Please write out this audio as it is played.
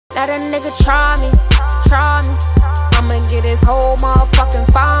Let a nigga try me. I'ma get his whole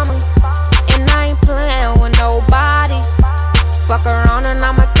motherfucking family. And I ain't playing with nobody. Fuck around and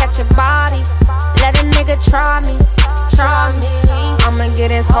I'ma catch a body. Let a nigga try me. I'ma get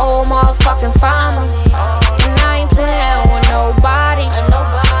his whole motherfucking family. And I ain't playing with nobody.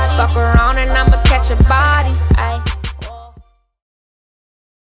 Fuck around and I'ma catch a body.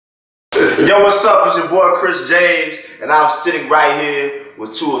 Yo, what's up? It's your boy Chris James, and I'm sitting right here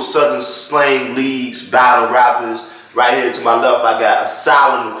with two of Southern Slang League's battle rappers. Right here to my left, I got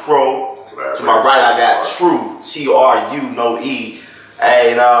Asylum the Crow. To my right, I got True, T-R-U, no E.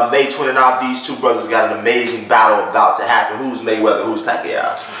 And May 29th, these two brothers got an amazing battle about to happen. Who's Mayweather? Who's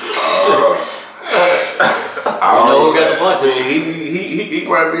Pacquiao? I don't know who got the punches. He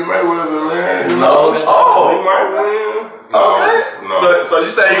might be Mayweather, man. He might win. Okay. So you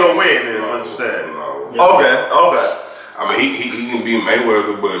say he gonna win? Is what you saying? No. Okay. I mean, he can be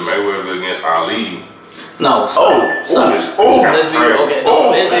Mayweather, but Mayweather against Ali. No. Let's be okay.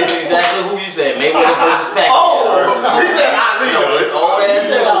 No, it's exactly who you said. Mayweather versus Pacquiao. He said Ali. No, it's old ass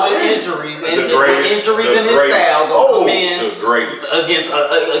nigga with injuries and injuries in his style gonna come in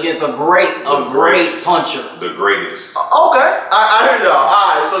against a great puncher. The greatest. Okay, I hear y'all.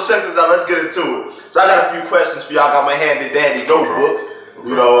 All right, so check this out. Let's get into it. So I got a few questions for y'all. I got my handy dandy notebook.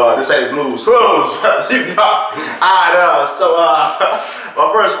 You know, this ain't blues. You know. All right. So my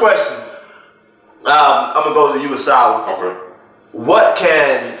first question. I'm gonna go to you, Asylum. Okay. What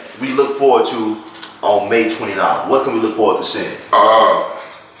can we look forward to on May 29th? What can we look forward to seeing?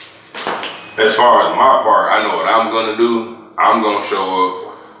 As far as my part, I know what I'm gonna do. I'm gonna show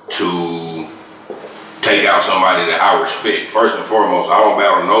up to take out somebody that I respect. First and foremost, I don't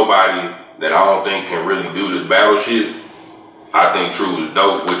battle nobody that I don't think can really do this battle shit. I think True is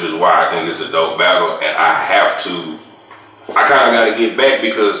dope, which is why I think it's a dope battle, and I kind of got to get back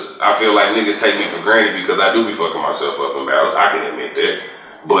because I feel like niggas take me for granted because I do be fucking myself up in battles. I can admit that.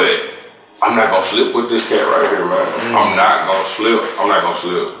 But I'm not going to slip with this cat right here, man. I'm not going to slip.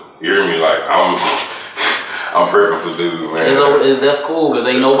 You hear me? Like, I'm prepping for dude, man. That's cool because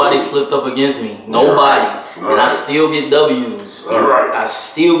ain't nobody slipped up against me. Nobody. And I still get W's. Right. I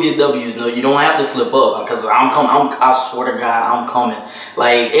still get W's. No, you don't have to slip up because I'm coming. I swear to God, I'm coming.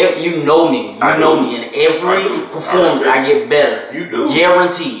 Like, you know me. You know me. In every performance, I get better. You do.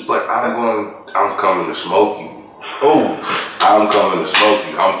 Guaranteed. But I'm coming to smoke you. Oh, I'm coming to smoke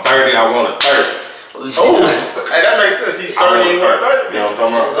you. I'm 30, I want a 30. Hey, that makes sense. He's 30, he want 30. You know what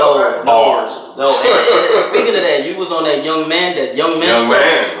I'm talking about? Bars. No. And speaking of that, you was on that young man.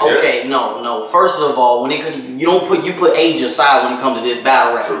 Okay, no. First of all, when you put age aside when it comes to this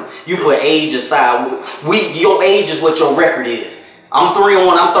battle rap. True. You put age aside. Your age is what your record is. I'm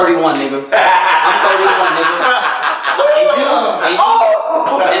 3-1. I'm 31, nigga. I'm 31, nigga.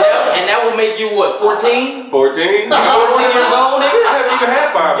 And that would make you what? 14? 14? 14 years old, nigga. I haven't even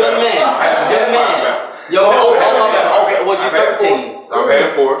had 5. Young man. Okay. Well, you 13. I've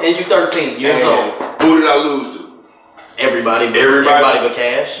had 4. And you 13 years old. Who did I lose to? Everybody but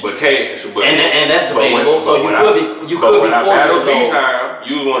Cash. But Cash. And that's debatable. So you could be 4 years old.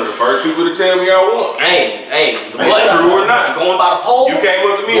 You was one of the first people to tell me I won. Hey, what? True or not? Going by the polls? You came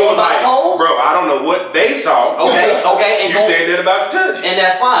up to me and was like, bro, I don't know what they saw. Okay. And you said that about the judges. And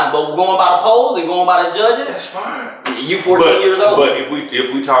that's fine. But going by the polls and going by the judges? That's fine. You 14 years old. But if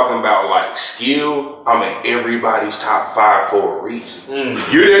we talking about like skill, I'm in everybody's top 5 for a reason.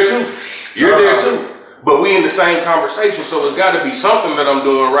 You're there too. You're there too. But we in the same conversation, so it's got to be something that I'm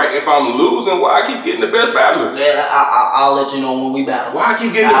doing right. If I'm losing, why I keep getting the best battlers? Yeah, I'll let you know when we battle. Why I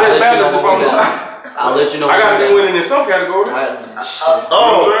keep getting the best battlers if I'm losing? I'll let you know. I got to be winning in some categories. To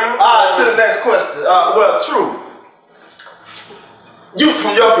the next question. Well, True.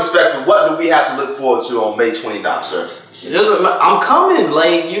 From your perspective, what do we have to look forward to on May 29th, sir? I'm coming.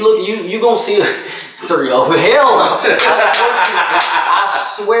 Like you gonna see 3-0. Hell no. I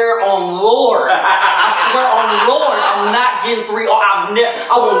swear on Lord. I'm not getting 3-0. I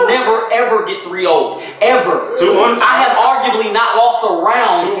will never ever get 3-0. Ever. 2-1. I have arguably not lost a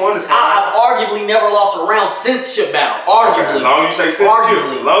round. I've arguably never lost a round since Chip battle. Arguably. As long as you say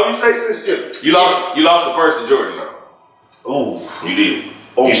since Chip. You lost the first to Jordan though. Ooh. You did.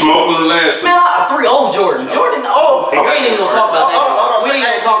 You smoked in the last 2. Man, I 3-0 Jordan. We ain't even gonna talk about that. We ain't even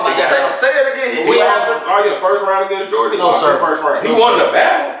gonna talk about that. Say that again. First round against Jordan? No, sir. First round. He won the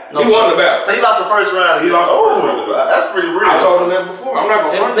battle. He won the battle. So he lost the first round. That's pretty real. I told him that before. I'm not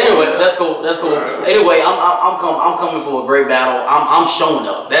gonna. Anyway, that's cool. Anyway, I'm coming for a great battle. I'm showing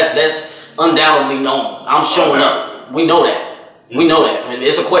up. That's undoubtedly known. I'm showing up. We know that.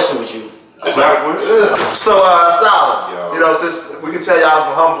 It's a question with you. It's not a question. So, Asylum, you know, since we can tell y'all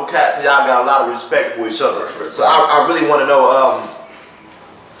some humble cats and y'all got a lot of respect for each other. So I really want to know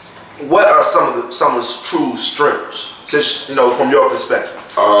what are some of his true strengths, just from your perspective.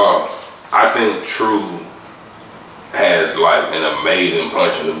 I think True has like an amazing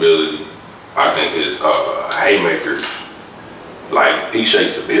punching ability. I think his haymakers, like he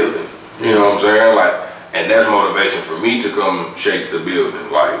shakes the building. You know what I'm saying? Like, and that's motivation for me to come shake the building.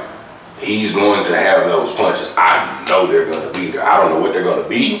 Like, he's going to have those punches. I know they're going to be there. I don't know what they're going to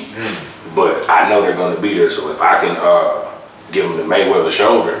be, but I know they're going to be there. So if I can give him the Mayweather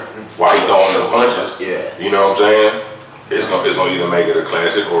shoulder while he's throwing the punches, you know what I'm saying? It's gonna either make it a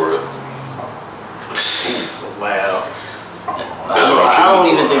classic or a... Wow. That's what I'm shooting I don't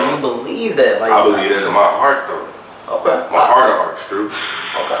even for, think man. you believe that. Like, I believe that in my heart, though. Okay. My heart of hearts, True.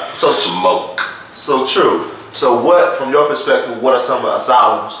 Okay. So Smoke. So True. So what, from your perspective, what are some of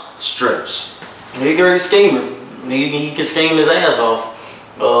Asylum's strengths? He's a great schemer. He can scheme his ass off.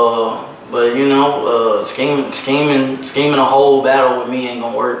 But scheming a whole battle with me ain't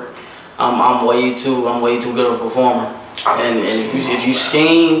gonna work. I'm way too good of a performer. And if you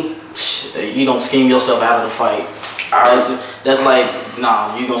scheme, you don't scheme yourself out of the fight. That's like,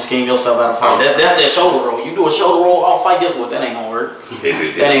 nah, you gonna scheme yourself out of the fight. That's that shoulder roll. You do a shoulder roll off fight, guess what? That ain't gonna work. But if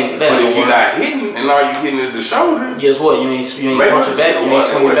you're not hitting and all you hitting is the shoulder, guess what? You ain't punching back. You ain't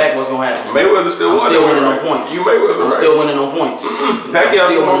swinging back. What's gonna happen? Mayweather still won. I'm still winning on points. You Mayweather, I'm still winning on points. Pacquiao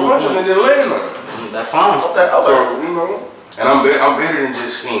still winning on punches and then landing on it. That's fine. Okay. So and I'm better than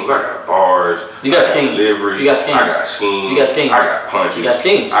just schemes. I got bars. You got schemes. Delivery. You got schemes. I got schemes. You got schemes. I got punches. You got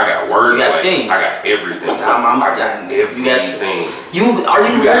schemes. I got words. You got schemes. I got everything. I got everything. Are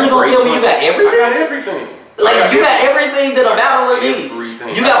you really gonna tell me you got everything? I got everything. Like, you got everything that a battler needs.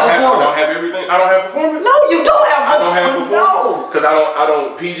 Everything. You got performance. I don't have everything. I don't have performance. No, you don't have performance. I don't have performance. No. Because I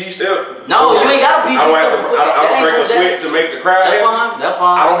don't PG step. No, you ain't got a PG step. I don't bring a sweat to make the crowd happy. That's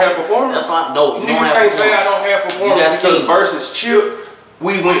fine. I don't have performance. That's fine. No, you don't have can't performance. say I don't have performance because versus Chip,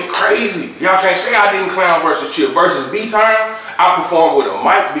 we went crazy. Y'all can't say I didn't clown versus Chip. Versus B-Time, I performed with a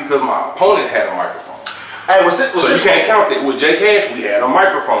mic because my opponent had a microphone. Hey, so you can't count that. With J Cash, we had a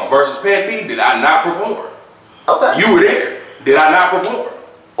microphone. Versus Pat B, did I not perform? Okay. You were there. Did I not perform?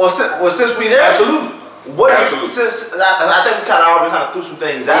 Well, since we there, absolutely. Since I think we already threw some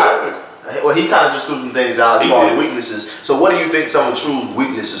things out. Yeah. Well, he kind of just threw some things out as far as weaknesses. So, what do you think some of True's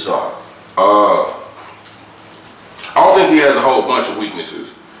weaknesses are? I don't think he has a whole bunch of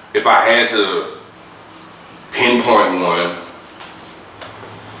weaknesses. If I had to pinpoint one,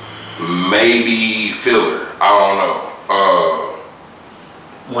 maybe filler. I don't know.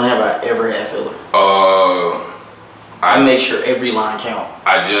 When have I ever had filler? I make sure every line count.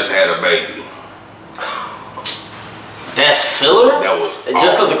 I just had a baby. That's filler? That was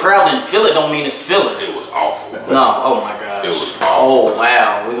just because the crowd didn't feel it don't mean it's filler. It was awful. No, oh my gosh. It was awful. Oh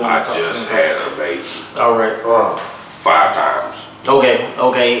wow. I just had a baby. All right. 5 times. Okay,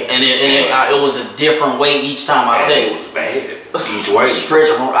 and it was a different way each time I said it. It was bad each way.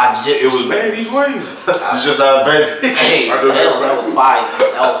 It was bad each way. You just had a baby. Hey, that was fire.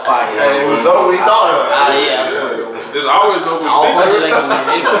 That was fire. Hey, it was dope when he thought of it. Yeah. It's always dope when all punches ain't gonna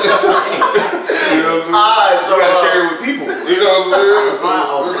win anyway. You know what I'm saying? Alright, so you gotta share it with people. You know what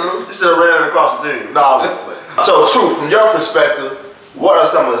I'm saying? You should have ran it across the team. No, so True, from your perspective, what are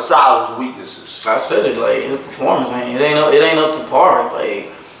some of Asylum's weaknesses? I said it, like, his performance, man, it ain't up to par,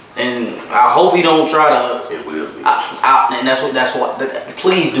 like, and I hope he don't try to. It will be. And that's what.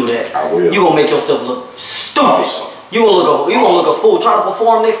 Please do that. I will. You gonna make yourself look stupid. Awesome. You gonna look a fool. Try to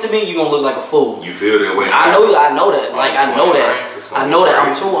perform next to me, you gonna look like a fool. You feel that way? I know that. Like, I know that.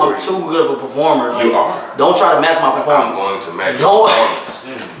 I'm too good of a performer. Like, you are. Don't try to match my performance. I'm going to match.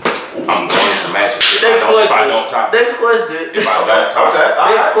 I'm going to match it. Next question. Next Okay.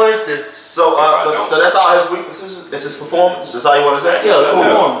 Next question. So that's all his weaknesses. That's his performance. That's all you want to say? Yeah,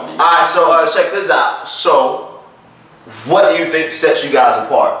 performance. All right. So check this out. So, what do you think sets you guys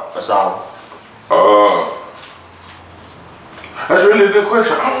apart, Asylum? That's really a good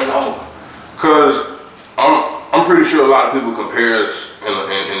question. I don't know, cause I'm pretty sure a lot of people compare us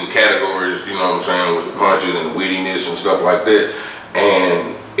in categories. You know what I'm saying, with the punches and the wittiness and stuff like that.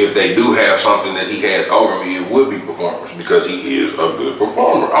 And if they do have something that he has over me, it would be performance, because he is a good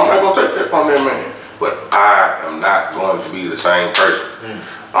performer. I'm not gonna take that from that man. But I am not going to be the same person.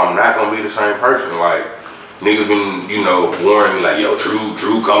 I'm not gonna be the same person. Like, niggas been, warning me like, yo,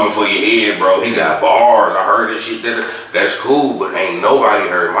 True coming for your head, bro. He got bars. I heard this shit. That's cool, but ain't nobody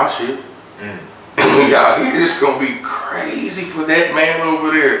heard my shit. And when y'all hear, it's gonna be crazy for that man over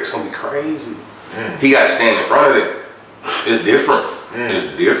there. It's gonna be crazy. He got to stand in front of it. It's different. It's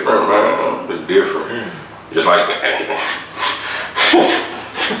different, man. It's different. Just like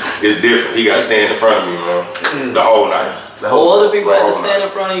It's different. He got to stand in front of me, man, the whole night. Other people had to stand in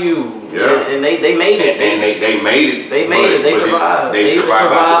front of you. Yeah. And they made it. And they made it. They made it. They survived. They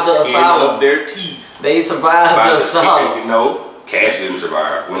survived the by the skin asylum. of their teeth. They survived By the skin. asylum. No, Cash didn't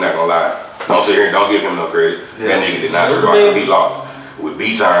survive. We're not gonna lie. Don't sit here and don't give him no credit. That nigga did not survive. He lost. With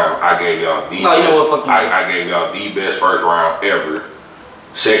B time, I gave y'all the best. I gave y'all the best first round ever.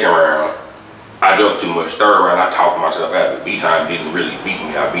 Second round, I joked too much. Third round, I talked myself out of it. B time didn't really beat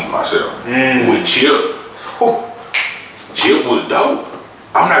me. I beat myself. With Chip, Chip was dope.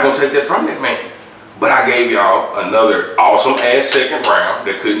 I'm not gonna take that from that man. But I gave y'all another awesome ass second round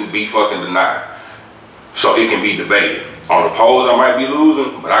that couldn't be fucking denied. So it can be debated. On the polls, I might be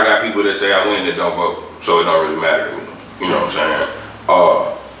losing, but I got people that say I win that don't vote. So it don't really matter to me. You know what I'm saying?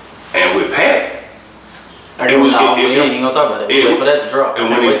 And with Pat, ain't gonna talk about that. Wait for that to drop. And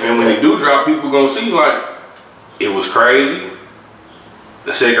when it do drop, people gonna see like it was crazy.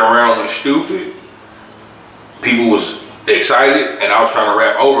 The second round was stupid. People was excited, and I was trying to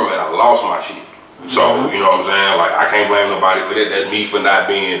rap over them, and I lost my shit. So you know what I'm saying? Like I can't blame nobody for that. That's me for not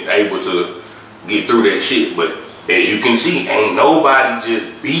being able to get through that shit. But as you can see, ain't nobody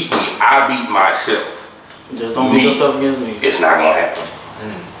just beat me. I beat myself. Just don't beat yourself against me. It's not gonna happen.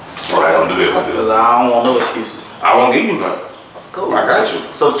 We're not gonna do that. Because I don't want no excuses. I won't give you none. Cool. I got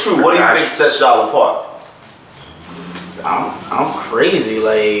you. So True, what do you think sets y'all apart? I'm crazy.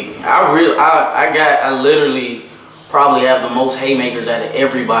 Like I literally probably have the most haymakers out of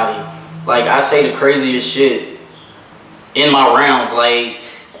everybody. Like I say the craziest shit in my rounds. Like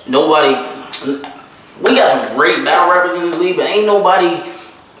nobody. We got some great battle rappers in this league, but ain't nobody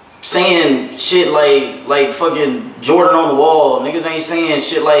saying shit like fucking Jordan on the wall. Niggas ain't saying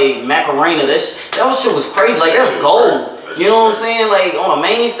shit like Macarena. That shit was crazy. Like that's gold. You know what I'm saying? Like on a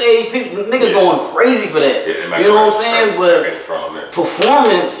main stage, people, niggas going crazy for that. You know what I'm saying? But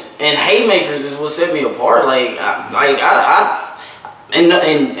performance and haymakers is what set me apart.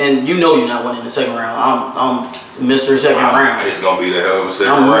 And you know you're not winning the second round. I'm Mr. Second Round. It's gonna be the hell of a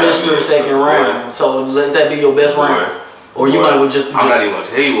second round. I'm Mr. Second Round. So let that be your best round. Or you might just. I'm not even gonna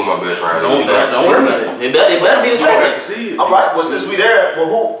tell you what my best round is. Don't worry about it. It better be the second. All right. Well, since we there,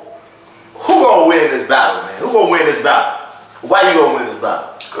 well, who gonna win this battle, man? Who gonna win this battle? Why you gonna win this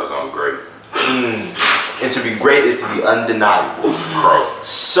battle? Because I'm great. And to be great is to be undeniable. Crow.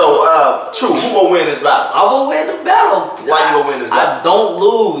 So, True, who gonna win this battle? I'm gonna win the battle. Why you gonna win this battle? I don't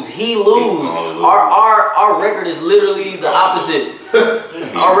lose. He lose. Our record is literally the opposite.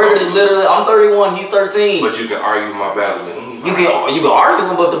 Our record is literally, I'm 31, he's 13. But you can argue my battle with anybody. You can argue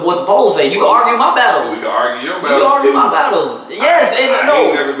them, but what the polls say. You can argue my battles. We can argue your battles. You can argue my battles. Yes, and I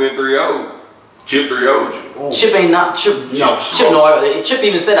ain't never been 3-0. Chip 3-0'd you. Chip ain't not Chip. No, Chip no. Chip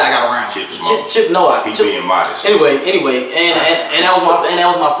even said I got around. Chip no. He being modest. Anyway, and that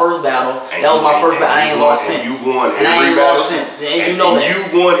was my first battle. That was my first battle. I ain't lost since. You won and I ain't lost since. And you know that. You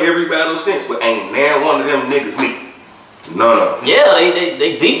won every battle since, but ain't now one of them niggas me. None of them. Yeah,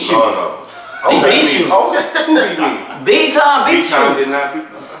 they beat you. None of them. They beat you. Who beat me? B-Time beat you. B-Time did not beat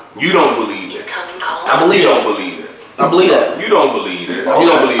me. You don't believe that. I believe you that. don't believe that. I believe that. You don't believe that. You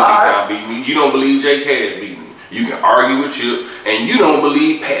don't believe B-Time beat me. You don't believe J Cash beat me. You can argue with Chip, and you don't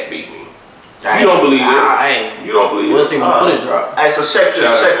believe Pat beat me. You don't believe that. You don't believe that. We'll see when footage drop. Hey, so check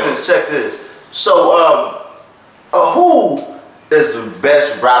this. So, who is the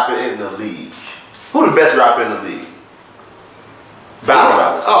best rapper in the league? Who the best rapper in the league? Battle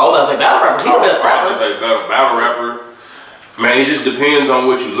rapper. Oh, I was about to say battle rapper. He the best rapper. I was going to say battle rapper. Man, it just depends on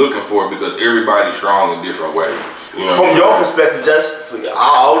what you're looking for because everybody's strong in different ways. You know from your perspective, just for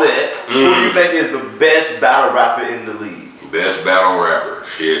all that, who do you think is the best battle rapper in the league? Best battle rapper,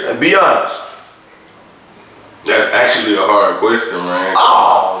 shit. And be honest. That's actually a hard question, man.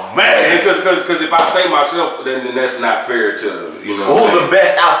 Oh man, because if I say myself, then that's not fair to you know. Well, who's the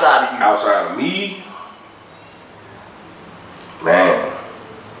best outside of you? Outside of me, man,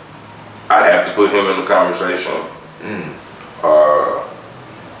 I'd have to put him in the conversation.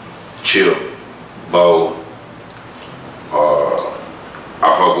 Chip, Bo.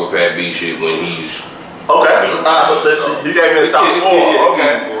 I fuck with Pat B shit when he's okay. So you gave me the top four.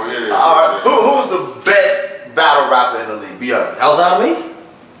 Okay. All right. Who's the best battle rapper in the league? Be honest. Outside of me?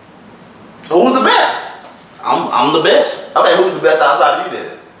 Who's the best? I'm the best. Okay. Who's the best outside of you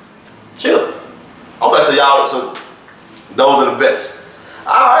then? Chip. Okay. So those are the best.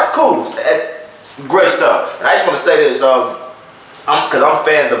 All right. Cool. Great stuff. And I just want to say this. Because I'm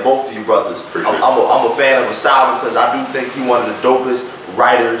fans of both of you brothers. I'm a fan of Asylum because I do think you're one of the dopest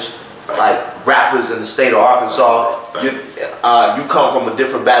writers, like rappers in the state of Arkansas. You come from a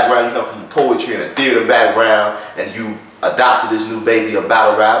different background. You come from poetry and a theater background, and you adopted this new baby of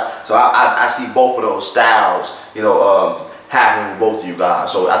battle rap. So I see both of those styles, you know, happening with both of you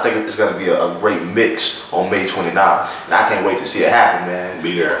guys. So I think it's gonna be a great mix on May 29th. And I can't wait to see it happen, man.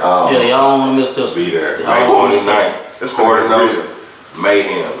 Be there. Yeah, y'all don't want to miss this. Be there. May 29th. It's gonna be real.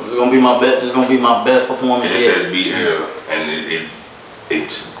 Mayhem. This is gonna be my best. This is gonna be my best performance It yet. says BL, and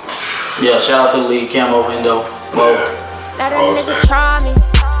it's. Yeah, shout out to the lead camo window. Well, Let a nigga try me.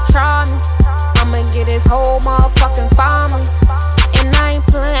 I'ma get his whole motherfucking phone.